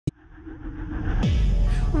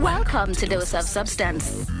Welcome to Dose of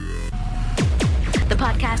Substance, the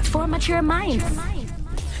podcast for mature minds,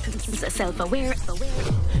 self-aware,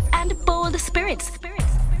 and bold spirits.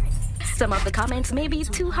 Some of the comments may be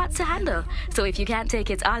too hot to handle, so if you can't take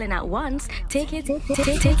it all in at once, take it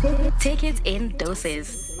in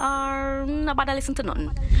doses. Or not bother listen to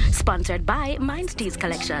nothing. Sponsored by 𝐒𝐻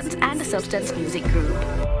Collections and the Substance Music Group.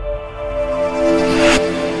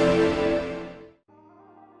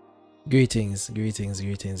 Greetings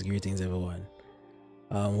everyone.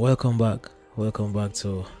 Welcome back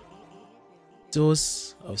to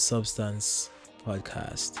Dose of Substance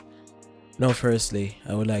podcast. Now firstly,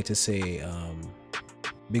 I would like to say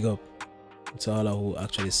big up to all who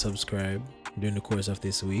actually subscribed during the course of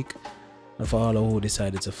this week, and for all who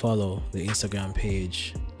decided to follow the Instagram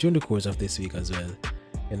page during the course of this week as well.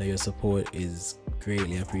 You know, your support is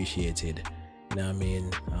greatly appreciated. You know what I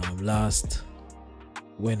mean?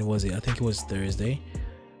 When was it? I think it was Thursday.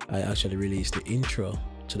 I actually released the intro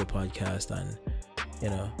to the podcast, and you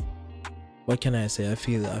know, what can I say? I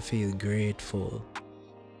feel grateful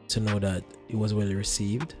to know that it was well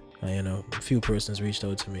received. And you know, a few persons reached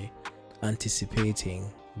out to me anticipating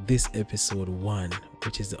this episode 1,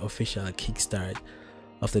 which is the official kickstart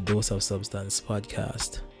of the Dose of Substance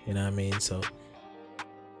podcast. You know what I mean? So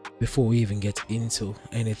before we even get into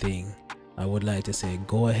anything, I would like to say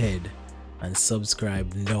go ahead and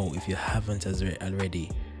subscribe now if you haven't already.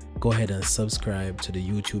 Go ahead and subscribe to the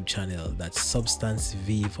YouTube channel. That's Substance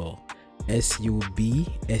Vivo, SUBSTANCE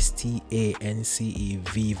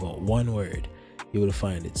Vivo, one word. You will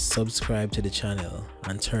find it. Subscribe to the channel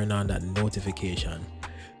and turn on that notification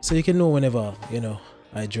so you can know whenever, you know,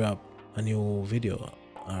 I drop a new video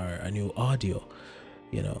or a new audio,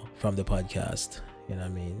 you know, from the podcast. You know what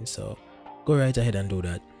I mean? So go right ahead and do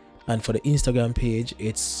that. And for the Instagram page,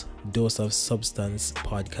 it's Dose of Substance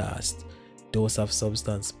podcast. Dose of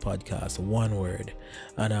Substance podcast, one word.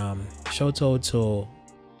 And shout out to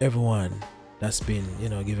everyone that's been, you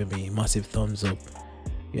know, giving me massive thumbs up.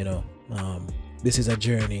 You know, this is a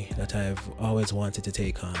journey that I've always wanted to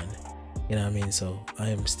take on. You know what I mean? So I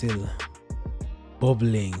am still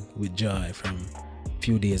bubbling with joy from a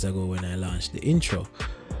few days ago when I launched the intro,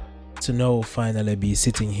 to now finally be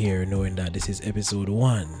sitting here knowing that this is episode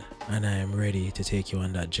 1 and I am ready to take you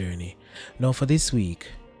on that journey. Now for this week,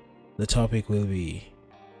 the topic will be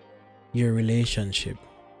your relationship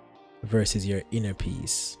versus your inner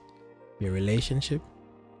peace. Your relationship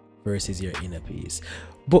versus your inner peace.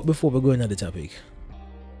 But before we go into the topic,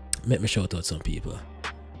 let me shout out some people.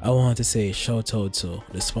 I want to say shout out to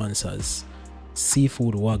the sponsors.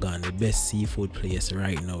 Seafood Wagon, the best seafood place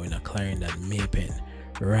right now in a Clarendon, Maypen,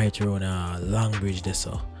 right around Longbridge there,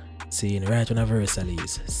 so seeing right on a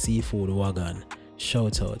Versailles. Seafood Wagon,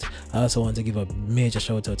 shout out. I also want to give a major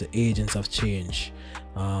shout out to Agents of Change,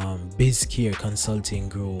 BizCare Consulting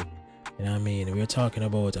Group. You know what I mean? We're talking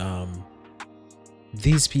about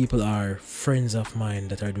these people are friends of mine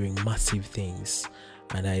that are doing massive things,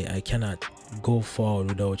 and I cannot go forward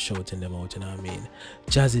without shouting them out. You know what I mean?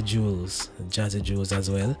 Jazzy Jules as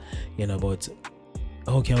well. You know, but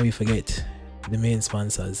how can we forget the main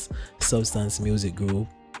sponsors? Substance Music Group,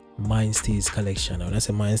 𝐒𝐻 Collection. When I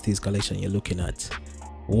say 𝐒𝐻 Collection, you're looking at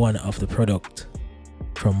one of the product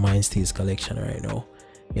from 𝐒𝐻 Collection right now.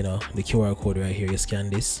 You know, the QR code right here, you scan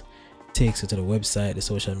this, takes you to the website, the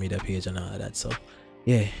social media page and all of that. So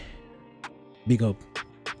yeah, big up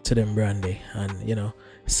to them brandy, and you know,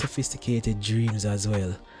 Sophisticated Dreams as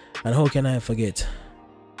well. And how can I forget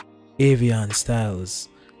Avian Styles,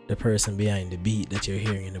 the person behind the beat that you're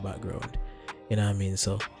hearing in the background. You know what I mean?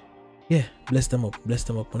 So yeah, bless them up.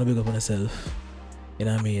 Wanna big up on yourself. You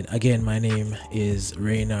know what I mean? Again, my name is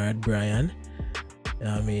Reynard Bryan. You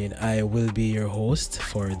know what I mean? I will be your host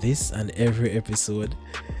for this and every episode.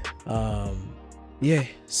 Yeah,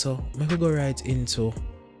 so maybe go right into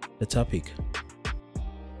the topic.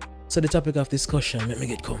 So the topic of discussion, let me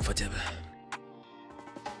get comfortable.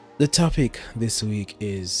 The topic this week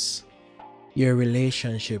is your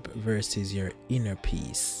relationship versus your inner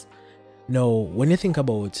peace. Now, when you think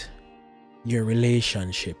about your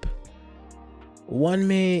relationship, one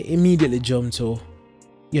may immediately jump to,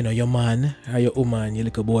 you know, your man or your woman, your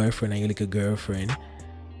little boyfriend and your little girlfriend.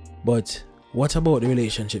 But what about the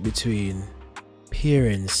relationship between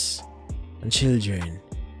parents and children?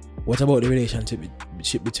 What about the relationship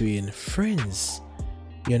between friends?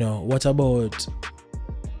 You know, what about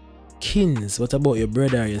kins? What about your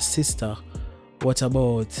brother or your sister? What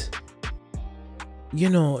about, you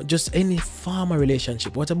know, just any form of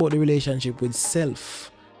relationship? What about the relationship with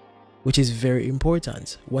self, which is very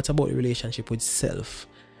important? What about the relationship with self?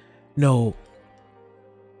 Now,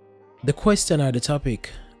 the question or the topic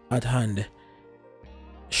at hand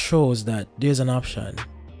shows that there's an option,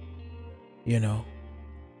 you know.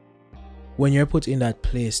 When you're put in that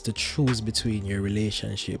place to choose between your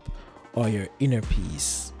relationship or your inner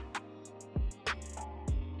peace,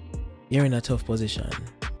 you're in a tough position.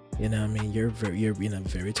 You know what I mean? You're in a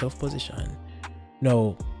very tough position.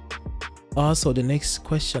 Now, also the next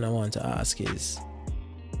question I want to ask is,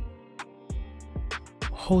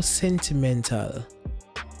 how sentimental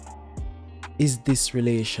is this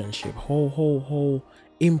relationship? How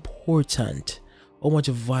important, how much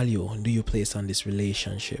value do you place on this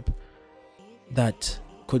relationship that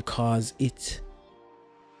could cause it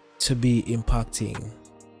to be impacting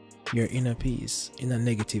your inner peace in a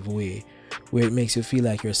negative way, where it makes you feel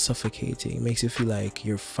like you're suffocating, makes you feel like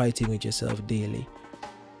you're fighting with yourself daily?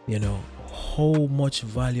 You know, how much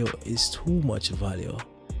value is too much value?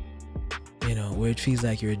 You know, where it feels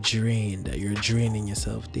like you're drained, that you're draining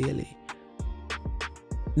yourself daily.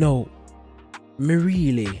 No,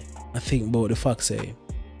 I think about the fact, say,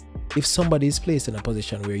 if somebody is placed in a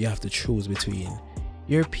position where you have to choose between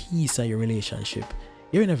your peace and your relationship,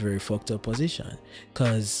 you're in a very fucked up position.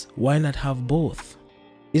 Because why not have both?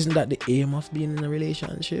 Isn't that the aim of being in a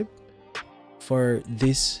relationship? For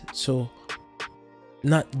this to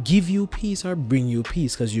not give you peace or bring you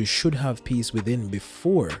peace, because you should have peace within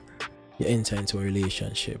before you enter into a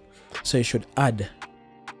relationship. So you should add,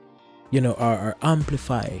 you know, or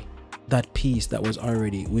amplify that peace that was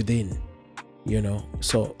already within, you know.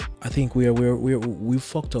 So I think we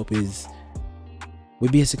fucked up is we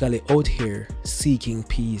basically out here seeking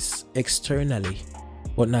peace externally,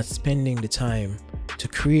 but not spending the time to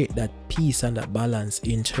create that peace and that balance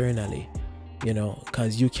internally, you know,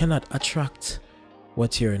 because you cannot attract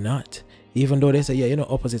what you're not. Even though they say, yeah, you know,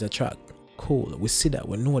 opposite attract. Cool, we see that,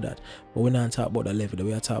 we know that, but we're not talking about the level.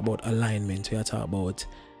 We are talking about alignment. We are talking about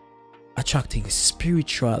attracting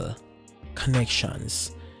spiritual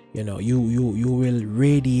connections. You know, you will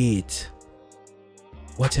radiate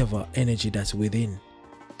whatever energy that's within,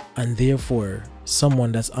 and therefore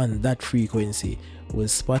someone that's on that frequency will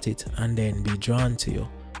spot it and then be drawn to you.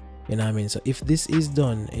 You know what I mean? So if this is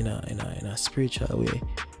done in a spiritual way,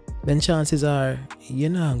 then chances are you're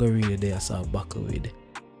not gonna really there so buckle with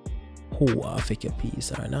who affect your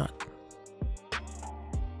peace or not.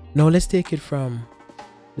 Now let's take it from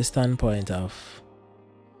the standpoint of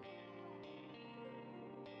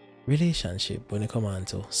relationship. When it comes on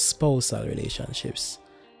to spousal relationships,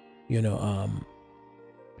 you know,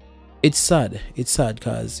 it's sad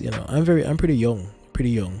because, you know, I'm pretty young,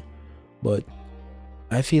 but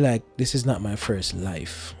I feel like this is not my first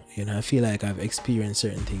life. You know, I feel like I've experienced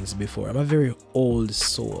certain things before. I'm a very old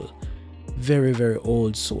soul, very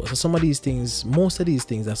old soul. So some of these things, most of these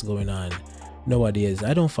things that's going on nowadays,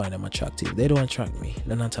 I don't find them attractive. They don't attract me,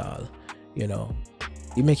 none at all. You know,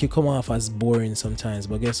 it make you come off as boring sometimes,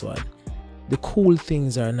 but guess what? The cool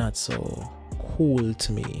things are not so cool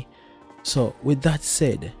to me. So with that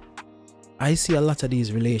said, I see a lot of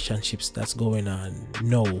these relationships that's going on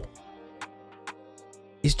now.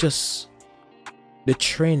 It's just the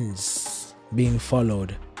trends being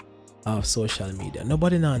followed of social media.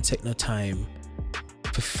 Nobody now take no time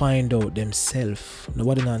to find out themselves.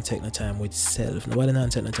 Nobody now take no time with self. Nobody now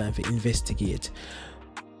take no time to investigate.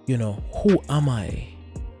 You know, who am I?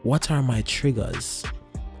 What are my triggers?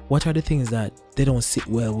 What are the things that they don't sit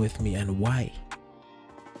well with me, and why?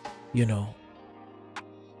 You know,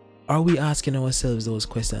 are we asking ourselves those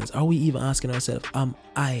questions? Are we even asking ourselves, am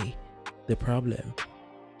I the problem?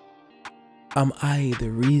 Am I the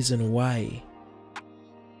reason why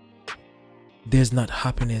there's not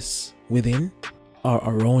happiness within or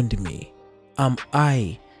around me? Am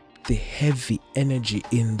I the heavy energy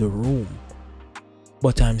in the room,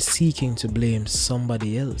 but I'm seeking to blame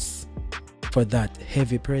somebody else for that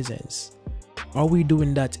heavy presence? Are we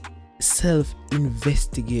doing that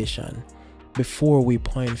self-investigation before we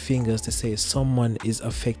point fingers to say someone is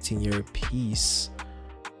affecting your peace,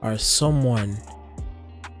 or someone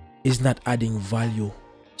is not adding value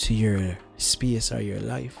to your space or your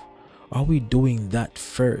life? Are we doing that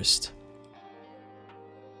first?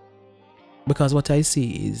 Because what I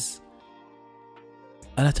see is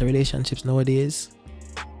a lot of relationships nowadays,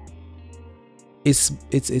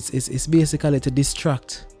 it's basically to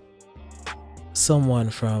distract someone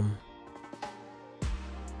from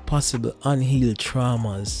possible unhealed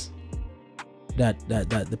traumas that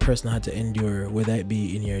the person had to endure, whether it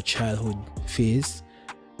be in your childhood phase,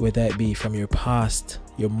 whether it be from your past,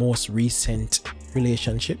 your most recent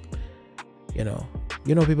relationship. You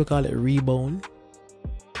know people call it rebound,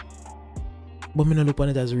 but me not look on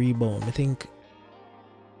it as rebound. I think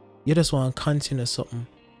you just want to continue something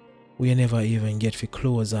we never even get for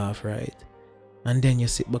clothes off, right? And then you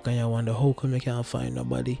sit back and you wonder how come you can't find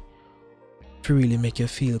nobody to really make you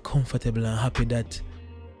feel comfortable and happy that,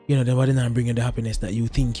 you know, nobody not bring you the happiness that you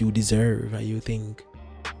think you deserve, and you think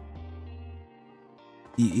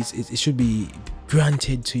it should be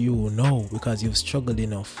granted to you. No, because you've struggled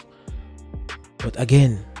enough. But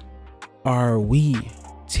again, are we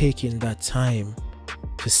taking that time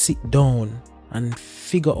to sit down and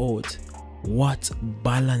figure out what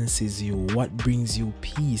balances you, what brings you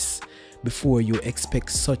peace, before you expect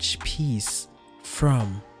such peace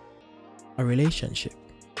from a relationship?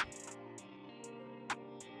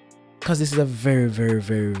 Because this is a very, very,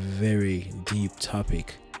 very, very deep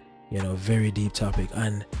topic, you know, very deep topic,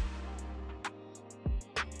 and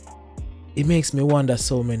it makes me wonder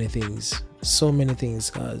so many things,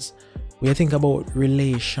 because when you think about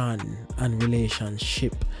relation and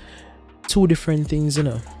relationship, two different things, you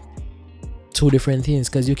know, two different things,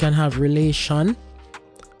 because you can have relation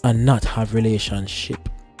and not have relationship,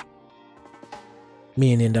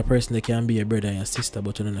 meaning the person that can be your brother and your sister,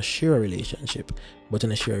 but you don't share a relationship, but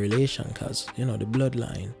you share a relation because, you know, the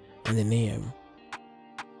bloodline and the name,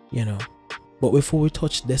 you know. But before we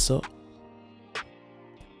touch this up,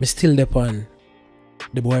 me still depend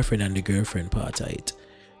the boyfriend and the girlfriend part of it,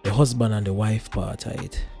 the husband and the wife part of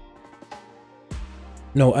it.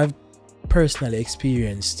 Now, I've personally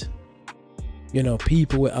experienced, you know,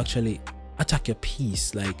 people will actually attack your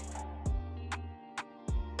peace. Like,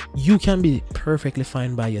 you can be perfectly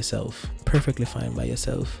fine by yourself,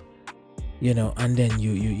 you know, and then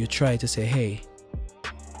you try to say, hey,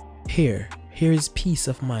 here is piece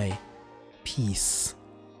of my peace,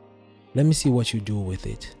 let me see what you do with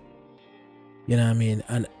it, you know what I mean?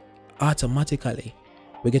 And automatically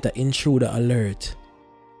we get an intruder alert.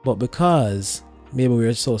 But because maybe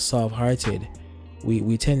we're so soft-hearted,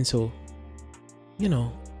 we tend to, you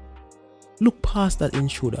know, look past that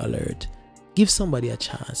intruder alert. Give somebody a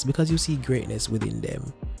chance because you see greatness within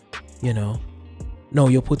them, you know. No,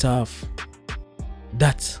 you put off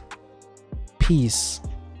that peace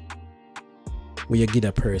where you give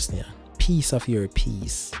a person, yeah, piece of your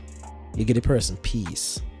peace. You give the person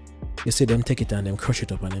peace. You see them take it and them crush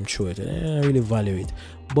it up and them throw it. And I really value it.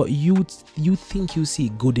 But you think you see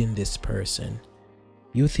good in this person.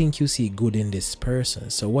 You think you see good in this person.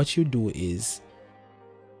 So what you do is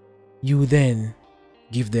you then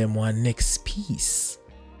give them one next piece.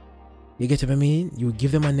 You get what I mean? You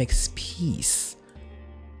give them a next piece.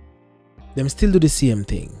 Them still do the same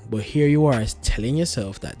thing, but here you are telling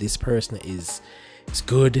yourself that this person is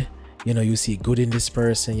good. You know, you see good in this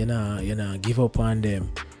person. You know, give up on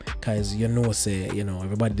them, cause you know, say, you know,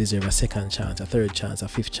 everybody deserves a second chance, a third chance, a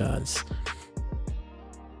fifth chance.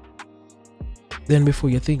 Then before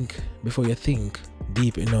you think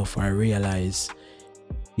deep enough or realize,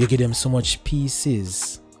 you give them so much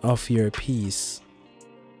pieces of your peace.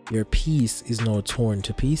 Your peace is now torn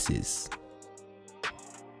to pieces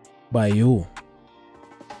by you.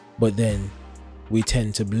 But then we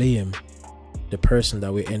tend to blame the person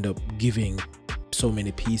that we end up giving so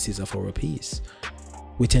many pieces of our peace.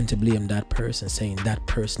 We tend to blame that person, saying that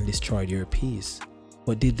person destroyed your peace.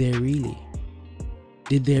 But did they really?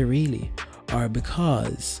 Did they really? Or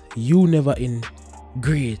because you never in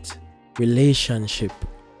great relationship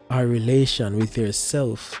or relation with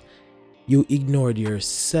yourself, you ignored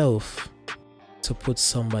yourself to put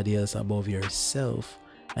somebody else above yourself,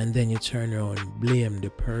 and then you turn around and blame the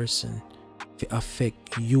person to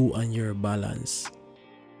affect you and your balance,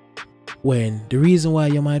 when the reason why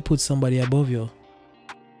you might put somebody above you,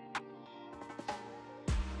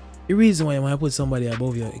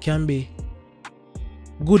 it can be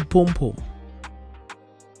good pum pum.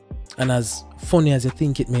 And as funny as you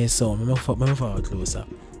think it may sound, let me forward closer.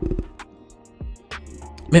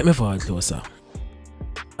 Make me forward closer.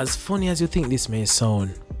 As funny as you think this may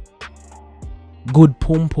sound, good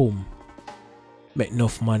pum pum make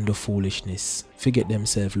enough man do foolishness, forget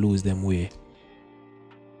themselves, lose them way.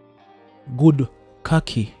 Good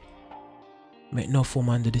cocky make enough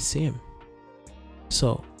woman do the same.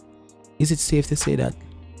 So, is it safe to say that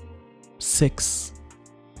sex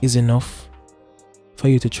is enough for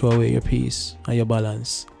you to throw away your peace and your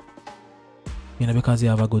balance? You know, because you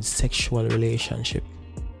have a good sexual relationship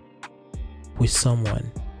with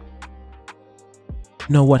someone.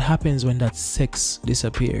 Now, what happens when that sex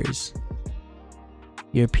disappears?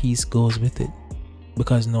 Your peace goes with it,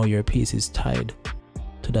 because now your peace is tied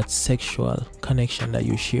to that sexual connection that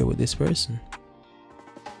you share with this person.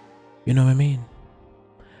 You know what I mean?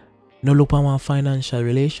 Now look at one financial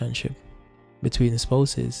relationship between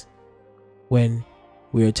spouses. When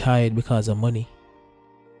we're tied because of money,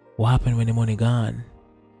 what happened when the money gone?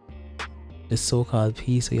 the so-called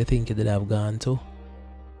peace you think you did have gone to,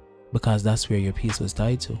 because that's where your peace was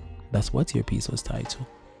tied to. That's what your peace was tied to.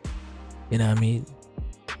 You know what I mean?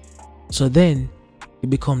 So then it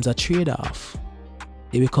becomes a trade-off.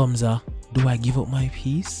 It becomes a, do I give up my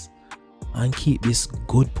peace and keep this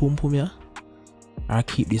good pum pum here, or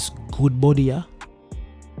keep this good body here,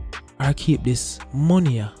 or keep this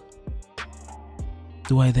money here?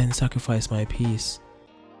 Do I then sacrifice my peace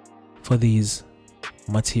for these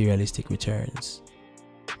materialistic returns?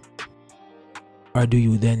 Or do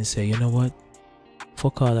you then say, you know what,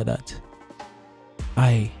 fuck all of that,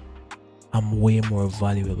 I am way more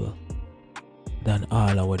valuable than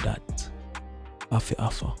all of that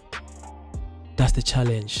offer? That's the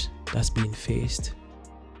challenge that's being faced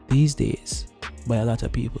these days by a lot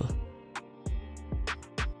of people.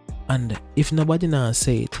 And if nobody now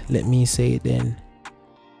say it, let me say it then.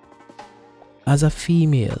 As a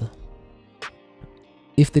female,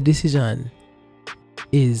 if the decision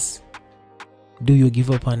is, do you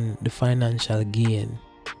give up on the financial gain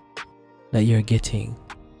that you're getting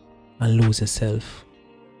and lose yourself?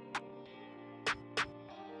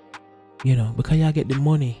 You know, because you get the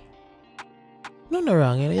money. No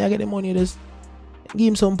wrong, you know, you get the money, just give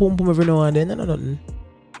him some pum pum every now and then. I know nothing.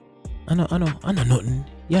 I know nothing.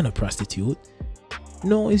 You're not a prostitute.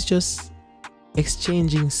 No, it's just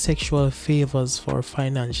exchanging sexual favors for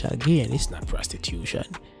financial gain. It's not prostitution.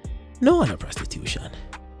 No, not prostitution.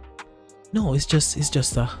 No, it's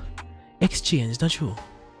just a exchange, not true.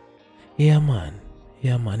 Yeah man,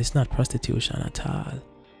 it's not prostitution at all.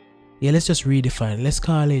 Yeah, let's just redefine. Let's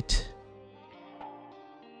call it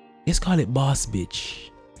boss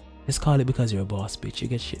bitch. Let's call it, because you're a boss bitch, you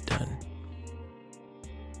get shit done.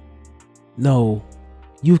 No,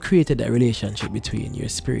 you created that relationship between your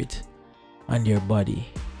spirit and your body.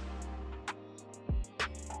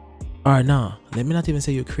 Or nah, let me not even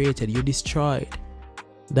say you created, you destroyed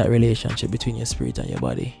that relationship between your spirit and your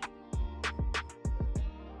body.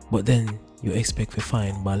 But then you expect to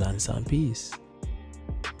find balance and peace.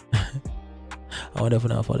 I wonder if you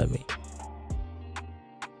now follow me.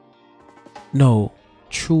 No,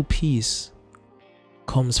 true peace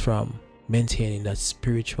comes from maintaining that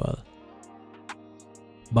spiritual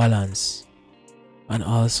balance, and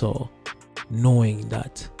also knowing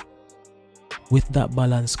that with that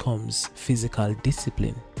balance comes physical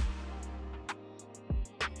discipline.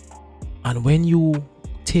 And when you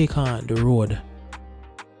take on the road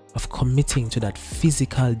of committing to that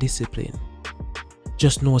physical discipline,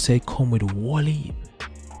 just know say come with wally.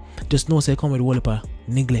 Just know say come with wally pa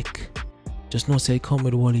neglect. Just know say come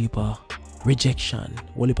with wally pa rejection,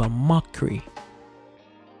 wally pa mockery,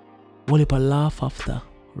 wally pa laugh after,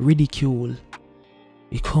 ridicule.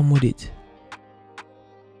 It come with it.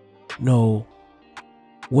 No,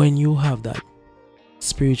 when you have that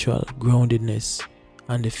spiritual groundedness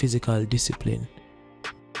and the physical discipline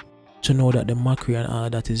to know that the mockery and all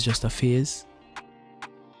that is just a phase,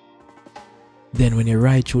 then when you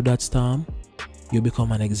ride through that storm, you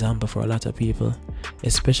become an example for a lot of people,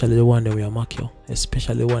 especially the one that will mock you,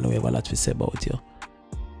 especially the one that we have a lot to say about you,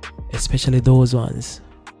 especially those ones,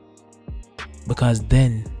 because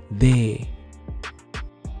then they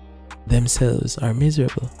themselves are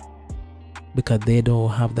miserable because they don't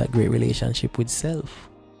have that great relationship with self.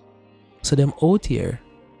 So them out here,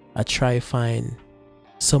 I try find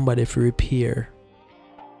somebody to repair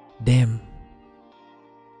them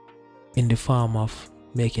in the form of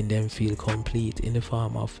making them feel complete, in the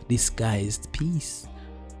form of disguised peace.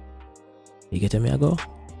 You get me I go?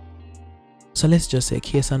 So let's just say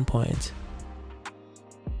case in point.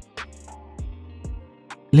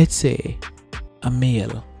 Let's say a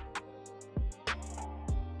male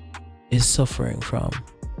is suffering from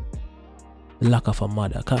the lack of a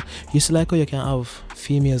mother. You see like how you can have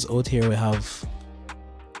females out here who have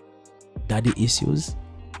daddy issues.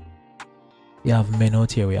 You have men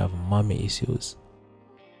out here who have mommy issues.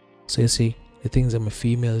 So you see, the things that my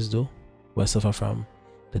females do, we suffer from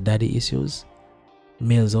the daddy issues.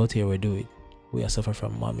 Males out here will do it. We suffer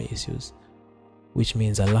from mommy issues, which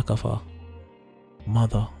means a lack of a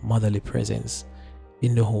motherly presence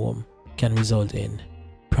in the home can result in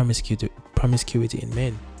promiscuity in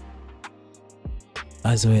men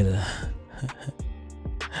as well.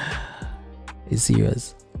 It's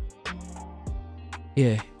serious.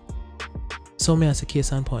 Yeah. So me as a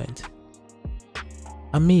case in point,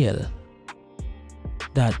 a male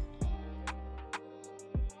that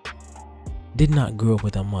did not grow up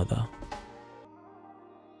with a mother.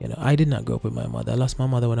 You know, I did not grow up with my mother. I lost my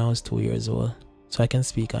mother when I was 2 years old. So I can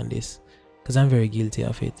speak on this because I'm very guilty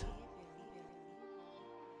of it.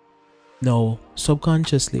 Now,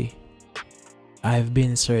 subconsciously, I've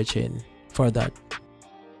been searching for that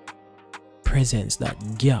presence,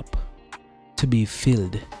 that gap to be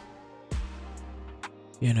filled,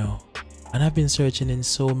 you know. And I've been searching in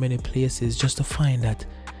so many places just to find that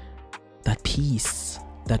peace,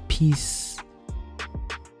 that peace,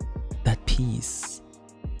 that peace.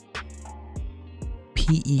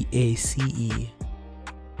 PEACE,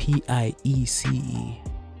 PIECE.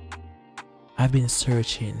 I've been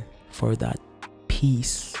searching for that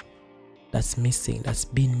peace that's missing, that's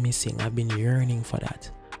been missing. I've been yearning for that.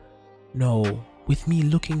 No, with me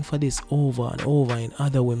looking for this over and over in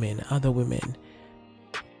other women,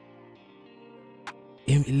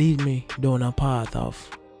 it lead me down a path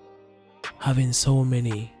of having so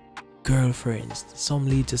many girlfriends. Some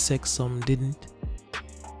lead to sex, some didn't.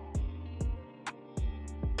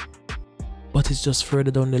 But it's just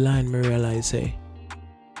further down the line me realize, say,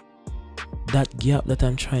 that gap that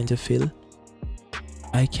I'm trying to fill,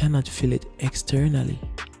 I cannot fill it externally.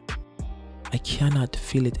 I cannot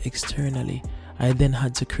fill it externally. I then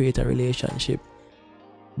had to create a relationship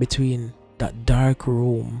between that dark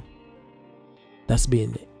room that's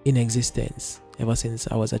been in existence ever since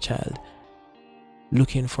I was a child,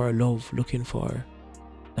 looking for love, looking for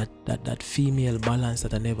that female balance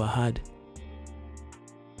that I never had.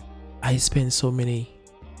 I spent so many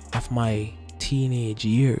of my teenage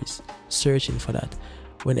years searching for that.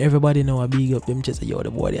 When everybody know I big up them, just say, yo, the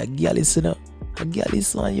boy, a girl is, you know, a girl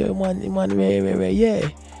is one, yo, man, yeah.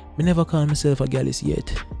 Me never call myself a girl is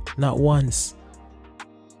yet, not once.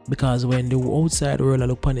 Because when the outside world I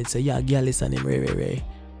look upon it, say, yeah, girl is and him,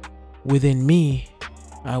 within me,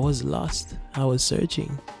 I was lost. I was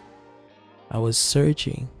searching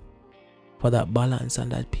for that balance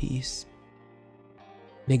and that peace,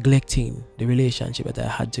 neglecting the relationship that I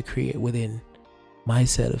had to create within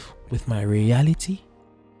myself with my reality,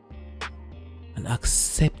 and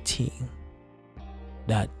accepting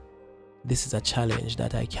that this is a challenge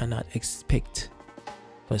that I cannot expect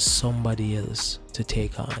for somebody else to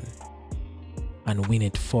take on and win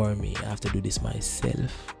it for me. I have to do this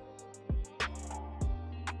myself.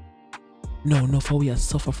 No for we are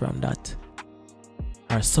suffer from that,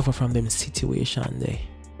 or suffer from them situations there.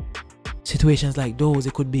 Situations like those,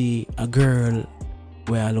 it could be a girl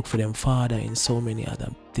where I look for them father in so many other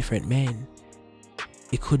different men.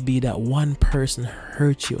 It could be that one person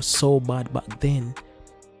hurt you so bad back then,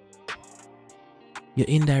 you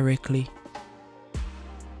indirectly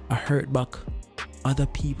are hurt back other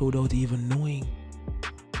people without even knowing.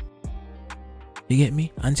 You get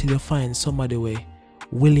me? Until you find somebody way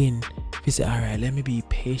willing to say, alright, let me be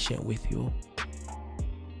patient with you.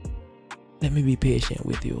 Let me be patient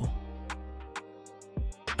with you.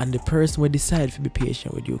 And the person will decide to be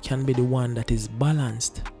patient with you can be the one that is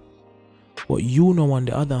balanced. But you know, on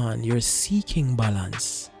the other hand, you're seeking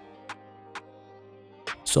balance.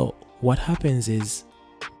 So what happens is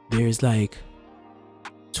there's like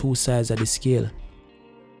two sides of the scale.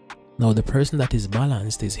 Now the person that is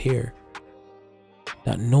balanced is here,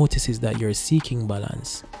 that notices that you're seeking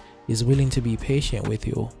balance, is willing to be patient with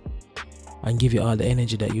you and give you all the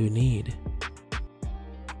energy that you need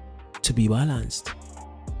to be balanced.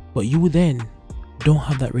 But you then don't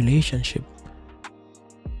have that relationship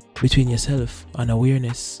between yourself and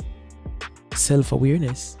awareness,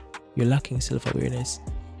 self-awareness. You're lacking self-awareness.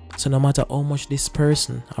 So no matter how much this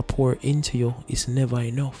person pour into you, it's never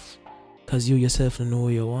enough, because you yourself know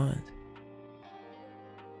what you want.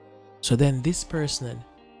 So then this person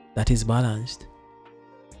that is balanced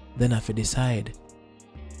then have to decide,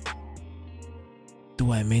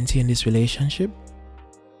 do I maintain this relationship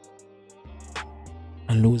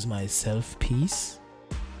and lose my self-peace?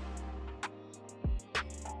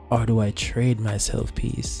 Or do I trade my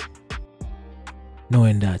self-peace,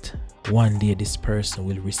 knowing that one day this person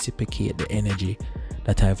will reciprocate the energy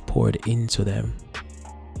that I've poured into them,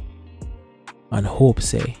 and hope,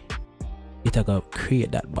 say, it'll go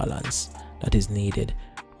create that balance that is needed.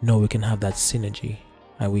 Now we can have that synergy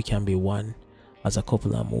and we can be one as a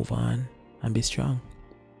couple and move on and be strong.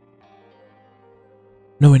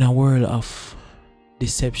 Now in a world of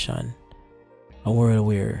deception, a world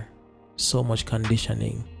where so much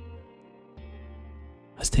conditioning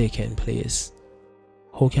has taken place,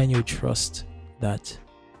 how can you trust that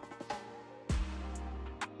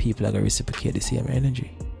people are going to reciprocate the same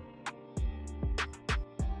energy?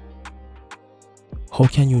 How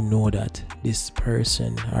can you know that this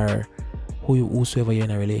person or whosoever you're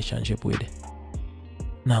in a relationship with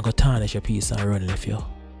now go tarnish your peace and run left you,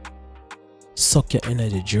 suck your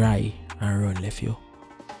energy dry and run left you?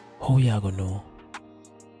 How you gonna know?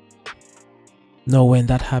 Now when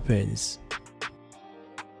that happens,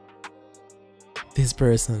 this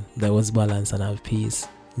person that was balanced and have peace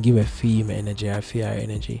give a female energy or fire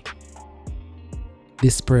energy.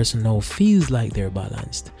 This person now feels like they're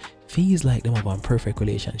balanced, feels like they have a perfect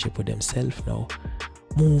relationship with themselves now.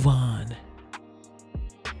 Move on.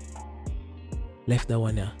 Left that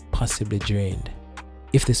one possibly drained.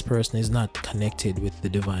 If this person is not connected with the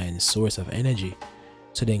divine source of energy,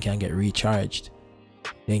 so they can get recharged,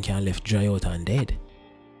 then can left dry out and dead.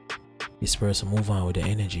 This person move on with the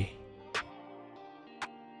energy.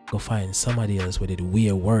 Go find somebody else with it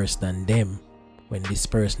way worse than them when this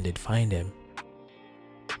person did find them.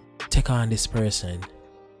 Take on this person.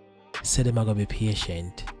 Say them are gonna be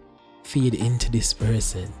patient. Feed into this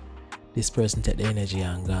person. This person take the energy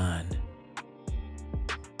and gone.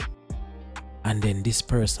 And then this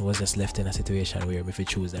person was just left in a situation where if you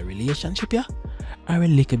choose a relationship, yeah, or a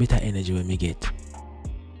little bit of energy when we get.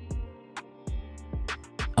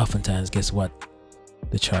 Oftentimes, guess what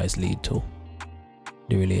the choice lead to?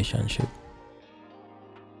 The relationship.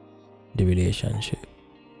 The relationship.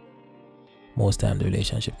 Most time the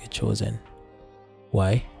relationship get chosen.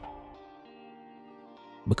 Why?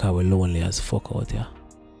 Because we're lonely as fuck out here.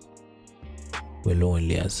 We're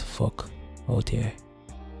lonely as fuck out here.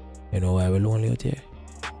 You know why we're lonely out here?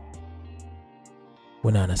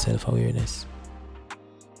 We're not in a self-awareness.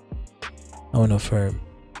 I want to affirm.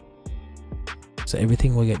 So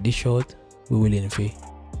everything we get dish out, we're willing to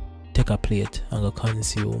take a plate and go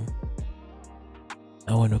consume.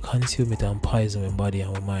 I want to consume it and poison my body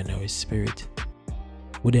and my mind and my spirit.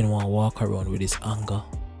 We didn't want to walk around with this anger.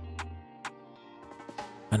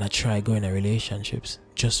 And I try going in relationships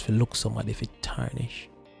just to look somebody for tarnish.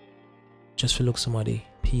 Just to look somebody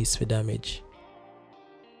piece for damage.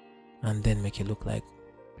 And then make it look like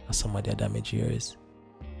somebody a damage yours.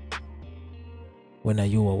 When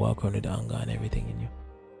you will walk around with anger and everything in you.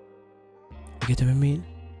 You get what I mean?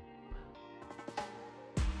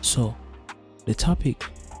 So, the topic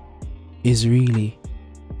is really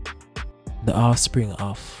the offspring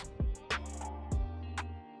of,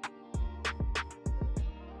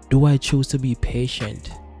 do I choose to be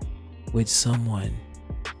patient with someone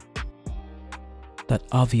that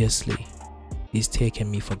obviously is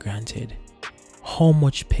taking me for granted? How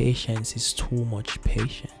much patience is too much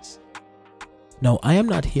patience? Now, I am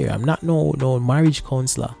not here. I'm not no marriage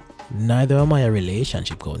counselor. Neither am I a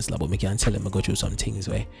relationship counselor, but me can tell them I go through some things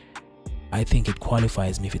where I think it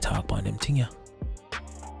qualifies me to talk about them things.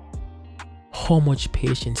 How much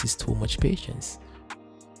patience is too much patience?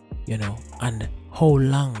 You know, and how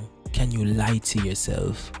long can you lie to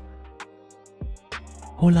yourself?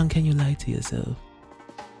 How long can you lie to yourself?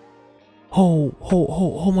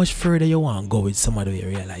 How much further you want to go with somebody you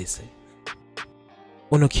realize it?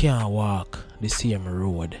 When you can't walk the same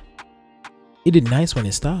road. It did nice when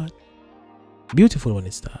it start. Beautiful when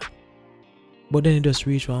it start. But then it just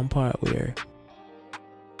reach one part where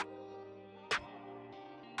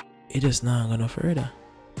it just not gonna further.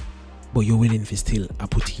 But you're willing to still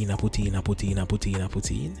put in.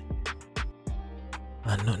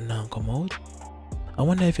 And nothing now come out. I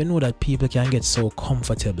wonder if you know that people can get so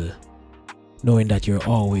comfortable knowing that you're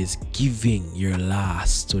always giving your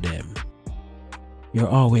last to them. You're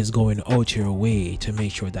always going out your way to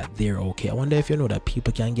make sure that they're okay. I wonder if you know that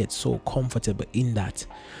people can get so comfortable in that,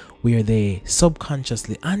 where they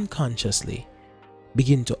subconsciously, unconsciously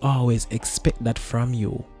begin to always expect that from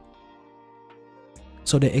you.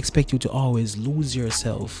 So they expect you to always lose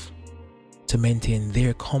yourself to maintain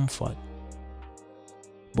their comfort.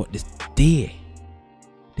 But the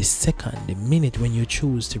second, the minute when you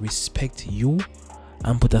choose to respect you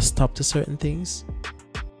and put a stop to certain things,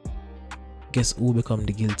 guess who become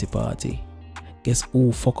the guilty party? Guess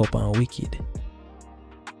who fuck up and wicked?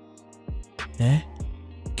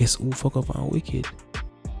 Guess who fuck up and wicked?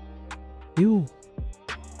 You.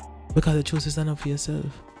 Because you choose to stand up for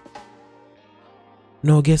yourself.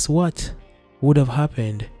 Now guess what would have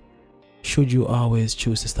happened should you always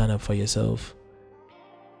choose to stand up for yourself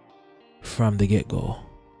from the get-go?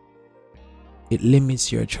 It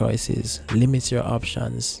limits your choices, limits your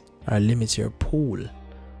options, or limits your pool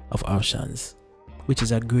of options, which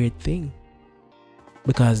is a great thing,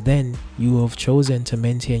 because then you have chosen to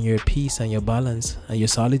maintain your peace and your balance and your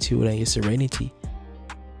solitude and your serenity.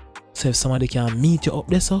 So if somebody can meet you up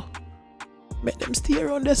there, so make them stay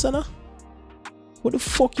around there, so now. What the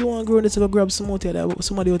fuck you want to go around there to go grab somebody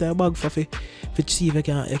out of a bag for see if you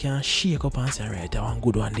can shake up and say, alright, I want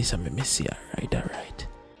good one this and me see, alright.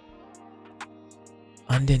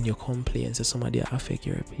 And then you complain, so somebody affect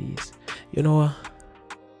your peace. You know what?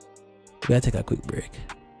 We gotta take a quick break.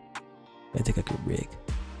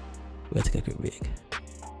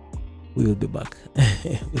 We will be back.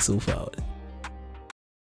 We're so far.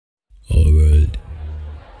 All world,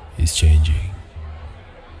 is changing.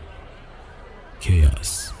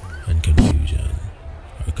 Chaos and confusion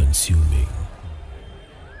are consuming.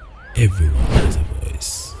 Everyone has a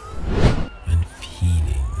voice and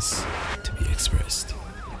feelings to be expressed.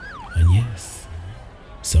 And yes,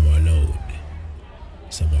 some are loud,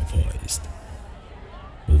 some are voiced,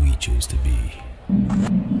 but we choose to be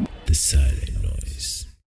the silent noise.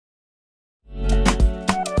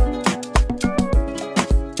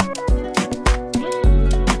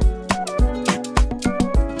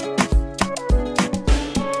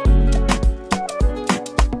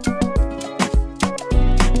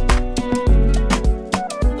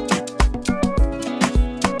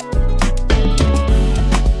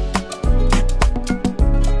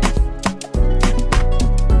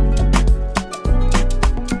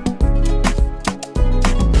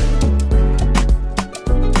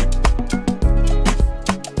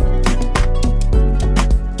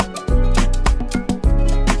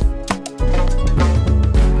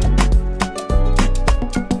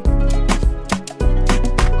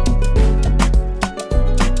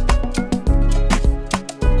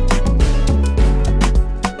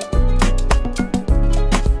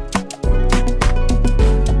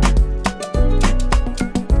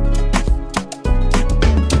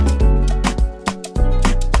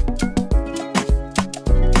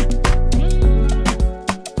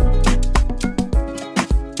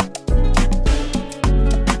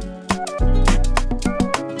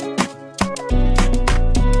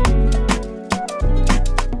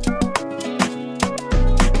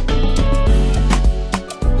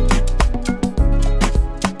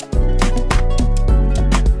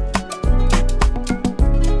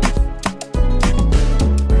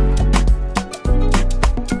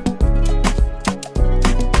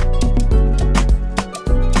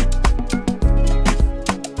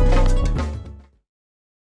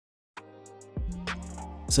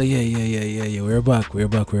 So yeah. We're back. I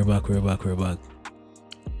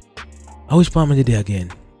wish Palmer did it again.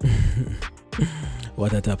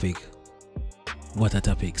 What a topic.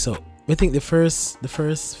 So I think the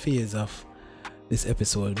first phase of this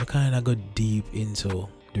episode, we kind of got deep into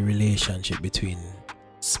the relationship between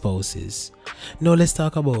spouses. Now let's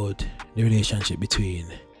talk about the relationship between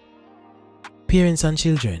parents and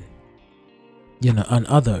children, and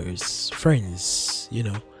others, friends,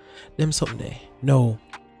 them something there. Now,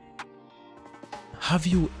 have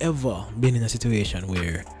you ever been in a situation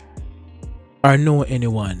where or know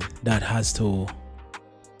anyone that has to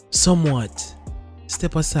somewhat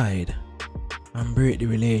step aside and break the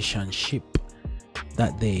relationship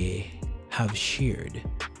that they have shared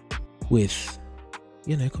with,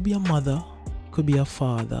 it could be a mother, it could be a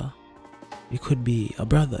father, it could be a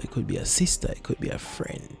brother, it could be a sister, it could be a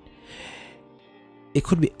friend, it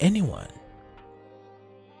could be anyone.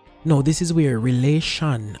 No, this is where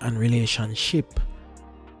relation and relationship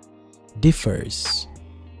differs.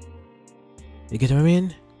 You get what I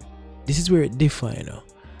mean? This is where it differs,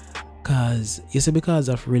 because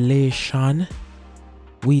of relation,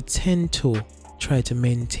 we tend to try to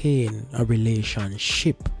maintain a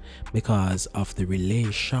relationship because of the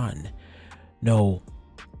relation. Now,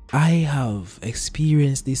 I have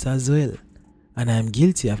experienced this as well, and I'm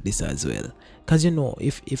guilty of this as well. Because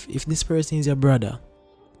if this person is your brother,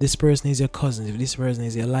 this person is your cousin, if this person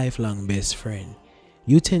is your lifelong best friend,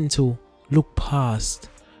 you tend to look past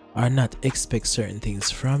or not expect certain things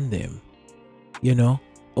from them,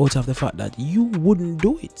 out of the fact that you wouldn't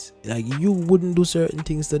do it. Like, you wouldn't do certain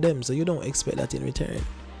things to them, so you don't expect that in return.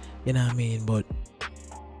 You know what I mean? But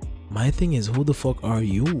my thing is, who the fuck are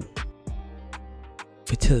you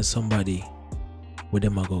to tell somebody what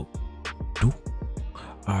them are go do,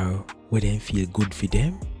 or what them feel good for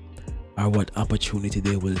them, or what opportunity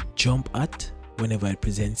they will jump at whenever it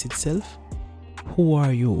presents itself? Who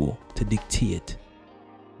are you to dictate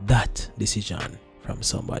that decision from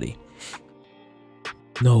somebody?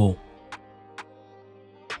 No.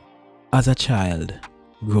 As a child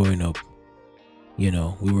growing up, we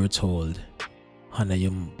were told, honor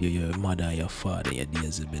your mother and your father, your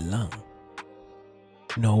days will be long.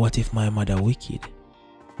 No, what if my mother wicked?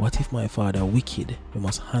 What if my father wicked? We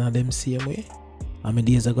must honor them same way? And my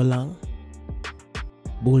days are go long?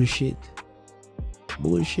 Bullshit.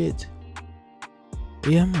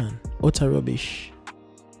 Yeah, man, utter rubbish.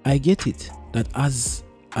 I get it that as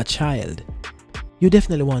a child, you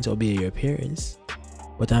definitely want to obey your parents,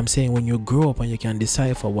 but I'm saying when you grow up and you can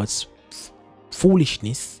decipher what's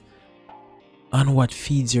foolishness and what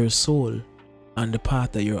feeds your soul and the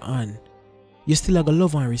path that you're on, you still are gonna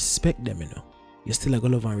love and respect them, You still are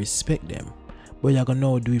gonna love and respect them, but you're gonna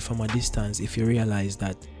now do it from a distance if you realize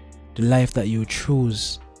that the life that you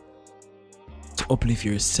choose to uplift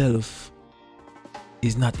yourself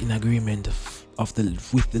is not in agreement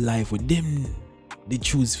with the life with them they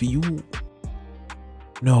choose for you.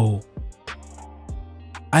 No.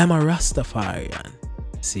 I am a Rastafarian.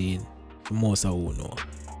 Seeing, for most of you know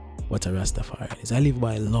what a Rastafarian is. I live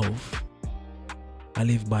by love. I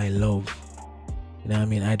live by love. You know what I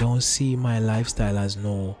mean? I don't see my lifestyle as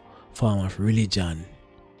no form of religion.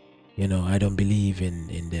 You know, I don't believe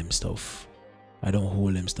in them stuff. I don't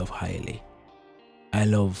hold them stuff highly. I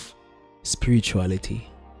love spirituality.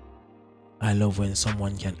 I love when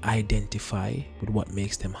someone can identify with what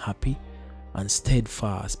makes them happy and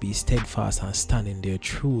be steadfast and stand in their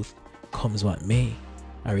truth, comes what may.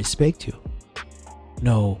 I respect you.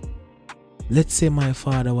 Now, let's say my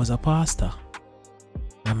father was a pastor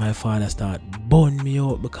and my father start burn me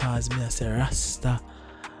out because me I say Rasta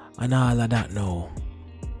and all of that. No,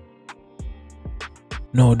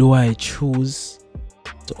 do I choose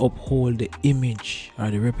to uphold the image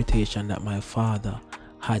or the reputation that my father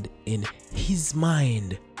had in his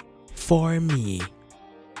mind for me?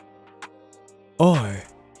 Or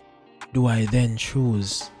do I then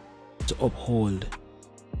choose to uphold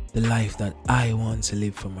the life that I want to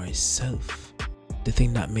live for myself? The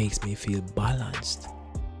thing that makes me feel balanced.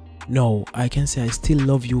 No, I can say I still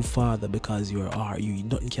love you, Father, because you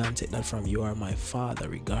nothing can take that from you. You are my Father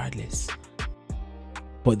regardless.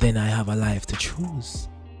 But then I have a life to choose.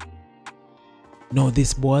 No,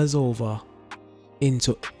 this boils over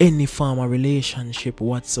into any form of relationship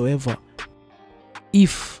whatsoever.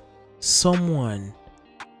 If someone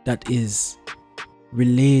that is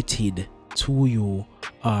related to you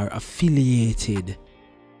or affiliated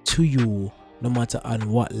to you, no matter on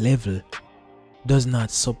what level, does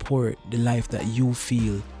not support the life that you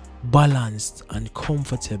feel balanced and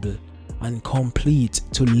comfortable and complete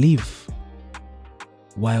to live,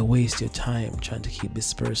 why waste your time trying to keep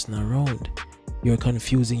this person around? You're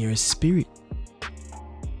confusing your spirit.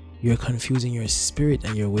 You're confusing your spirit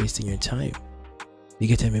and you're wasting your time. You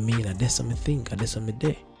get what I mean? And that's something I think, and that's something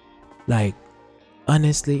there. Like,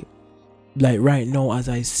 honestly, like right now as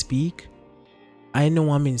I speak, I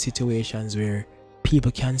know I'm in situations where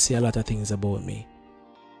people can say a lot of things about me.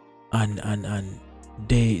 And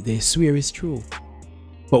they swear it's true.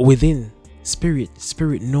 But within,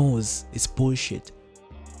 spirit knows it's bullshit.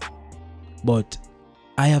 But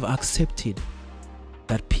I have accepted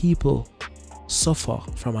that people suffer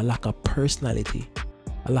from a lack of personality,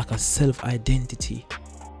 a lack of self-identity,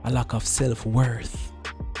 a lack of self-worth,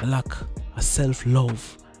 a lack of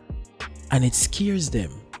self-love, and it scares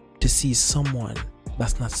them to see someone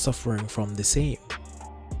that's not suffering from the same.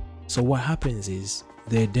 So what happens is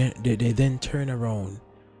they then turn around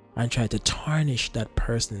and try to tarnish that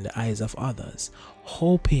person in the eyes of others,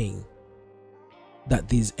 hoping that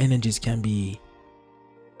these energies can be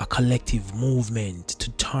a collective movement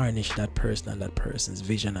to tarnish that person and that person's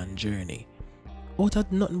vision and journey. Out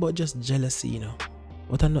of nothing but just jealousy, you know.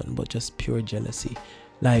 Out of nothing but just pure jealousy.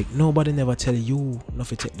 Like, nobody never tell you not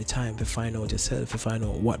to take the time to find out yourself, to find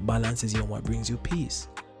out what balances you and what brings you peace.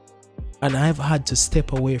 And I've had to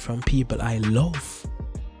step away from people I love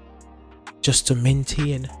just to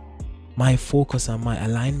maintain my focus and my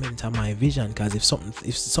alignment and my vision. Because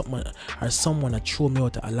if someone had thrown me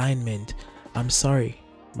out of alignment, I'm sorry,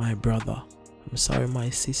 my brother. I'm sorry,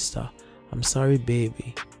 my sister. I'm sorry,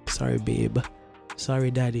 baby. Sorry, babe.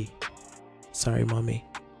 Sorry, daddy. Sorry, mommy.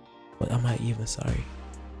 But am I even sorry?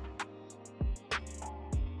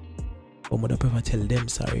 But would I prefer tell them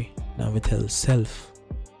sorry than to tell self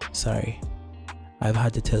sorry? I've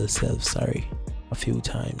had to tell self sorry a few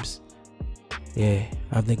times. Yeah,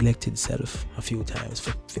 I've neglected self a few times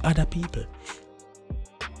for other people.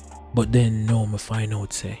 But then now I find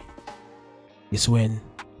out, say, it's when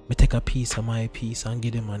I take a piece of my piece and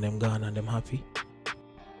give them and them gone and them happy.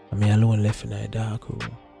 And me alone left in a dark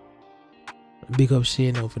room. Big up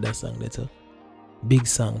Shay now for that song there too. Big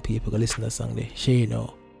song, people go listen to that song there. Shay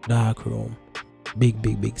now, dark room.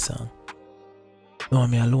 Big song. No,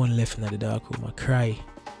 me alone left in the dark room. I cry.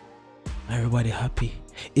 Everybody happy.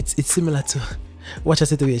 It's similar to, watch a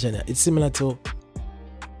situation here. It's similar to,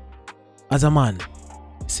 as a man,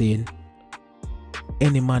 saying,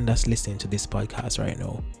 any man that's listening to this podcast right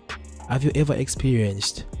now, have you ever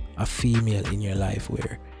experienced a female in your life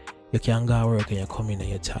where you can't go to work and you come in and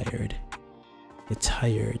you're tired?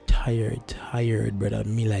 You're tired, brother.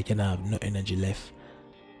 Me like you don't have no energy left.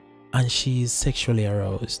 And she's sexually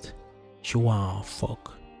aroused. She want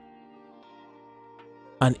fuck.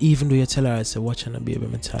 And even though you tell her, I say, watch on, baby,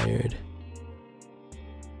 I'm tired,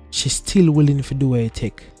 she's still willing to do what it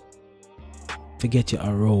take. Forget you're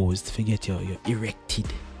aroused, forget you're erected.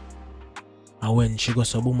 And when she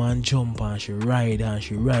goes a boom and jump and she ride and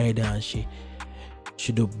she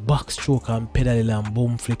do backstroke and pedal and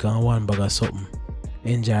boom flick and one bag of something.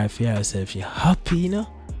 Enjoy for herself. She happy, you know?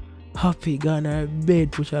 Happy, gone her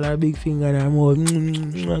bed, push all her big finger in her mouth,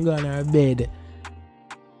 gone her bed.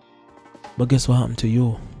 But guess what happened to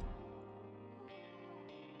you?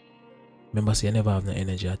 Remember, so you never have no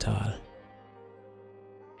energy at all.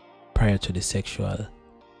 Prior to the sexual,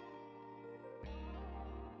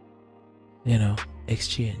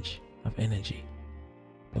 exchange of energy.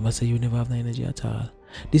 Remember, say you never have no energy at all.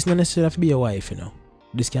 This not necessarily have to be your wife,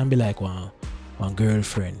 This can be like one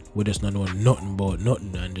girlfriend who just not know nothing about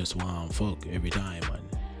nothing and just want fuck every time, and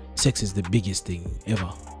sex is the biggest thing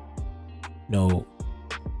ever. No,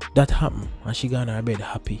 that happened and she got in her bed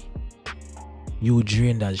happy. You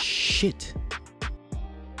drained as shit.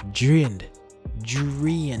 Drained.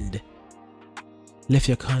 Left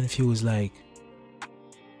you confused like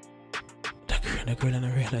the girl and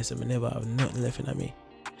I realized I never have nothing left in me.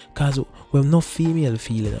 Cause when no female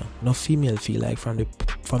feel like from the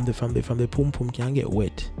pum pum can get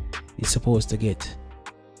wet. It's supposed to get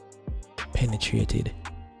penetrated.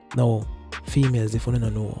 Now females, if you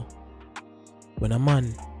don't know, when a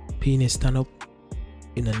man penis stand up,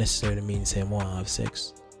 it don't necessarily means him want to have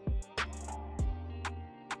sex.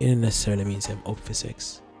 It don't necessarily means him up for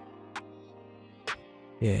sex.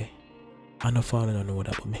 Yeah, I know I don't know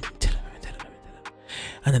that, but maybe tell her.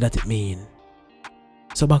 And that it mean.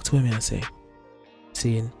 So back to women, I say,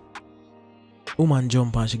 seeing woman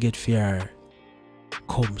jump and she get fear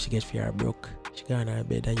come, she get fear broke, she go in her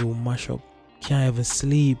bed and you mash up, can't even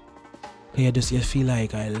sleep. You feel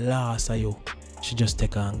like I lost her you. She just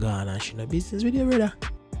take her and gone and she no business with you, brother.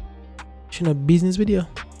 She no business with you.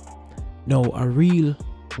 No, a real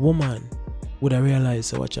woman would have realized,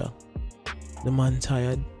 so watch out. The man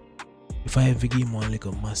tired. If I ever give him one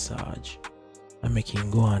little massage, I make him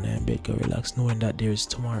go on and bed, go relax, knowing that there's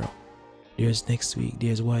tomorrow, there's next week,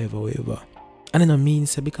 there's whatever. And it don't mean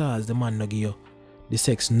say because the man no give you the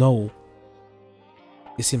sex no.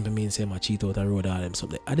 It simply means say my cheat out the road or them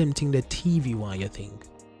something. I don't think the TV want you think.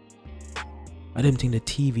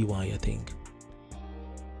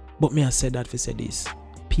 But me I said that for say this.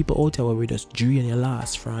 People out there will just drain your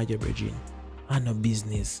last from your bridging and no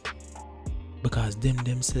business. Because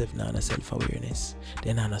themselves not a self-awareness.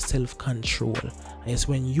 They're not a self-control. And it's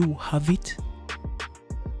when you have it,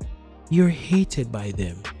 you're hated by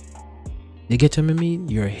them. You get what I mean?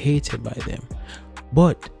 You're hated by them.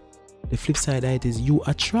 But the flip side of it is you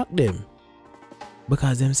attract them.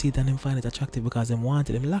 Because them see it and them find it attractive because them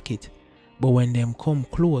want it, them lack it. But when them come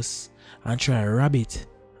close and try to rub it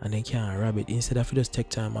and they can't rub it, instead of you just take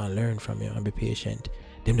time and learn from you and be patient,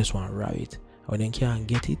 them just want to rub it. And when they can't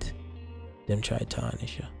get it, them try to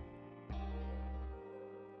tarnish you.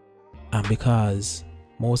 And because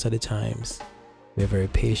most of the times we're very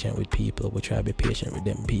patient with people, we try to be patient with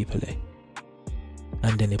them people,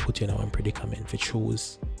 and then they put you in a predicament to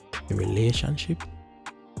choose your relationship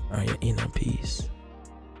or your inner peace.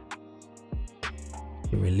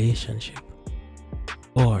 Your relationship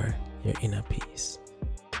or your inner peace.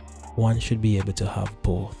 One should be able to have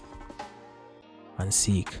both and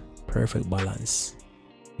seek perfect balance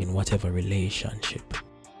in whatever relationship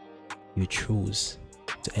you choose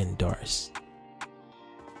to endorse.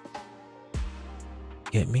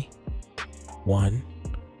 Get me? One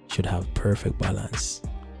should have perfect balance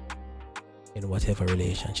in whatever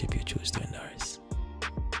relationship you choose to endorse.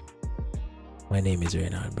 My name is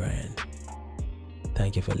Reynald Bryan.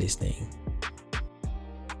 Thank you for listening.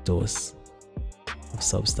 Dose of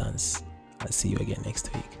substance. I'll see you again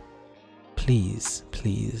next week. Please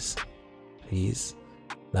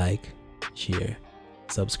like, share,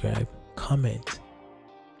 subscribe, comment.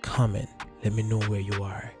 Let me know where you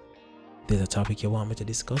are. If there's a topic you want me to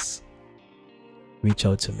discuss, reach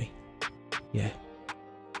out to me. Yeah.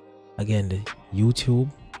 Again, the YouTube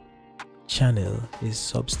channel is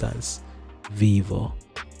Substance Vivo.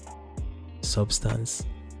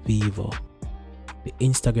 The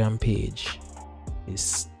Instagram page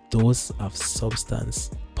is Dose of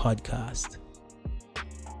Substance Podcast.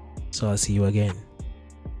 So I'll see you again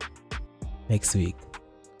next week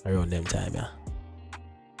around them time, yeah.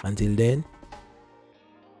 Until then,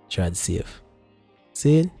 tread safe.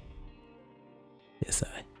 See you? Yes,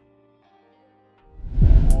 I.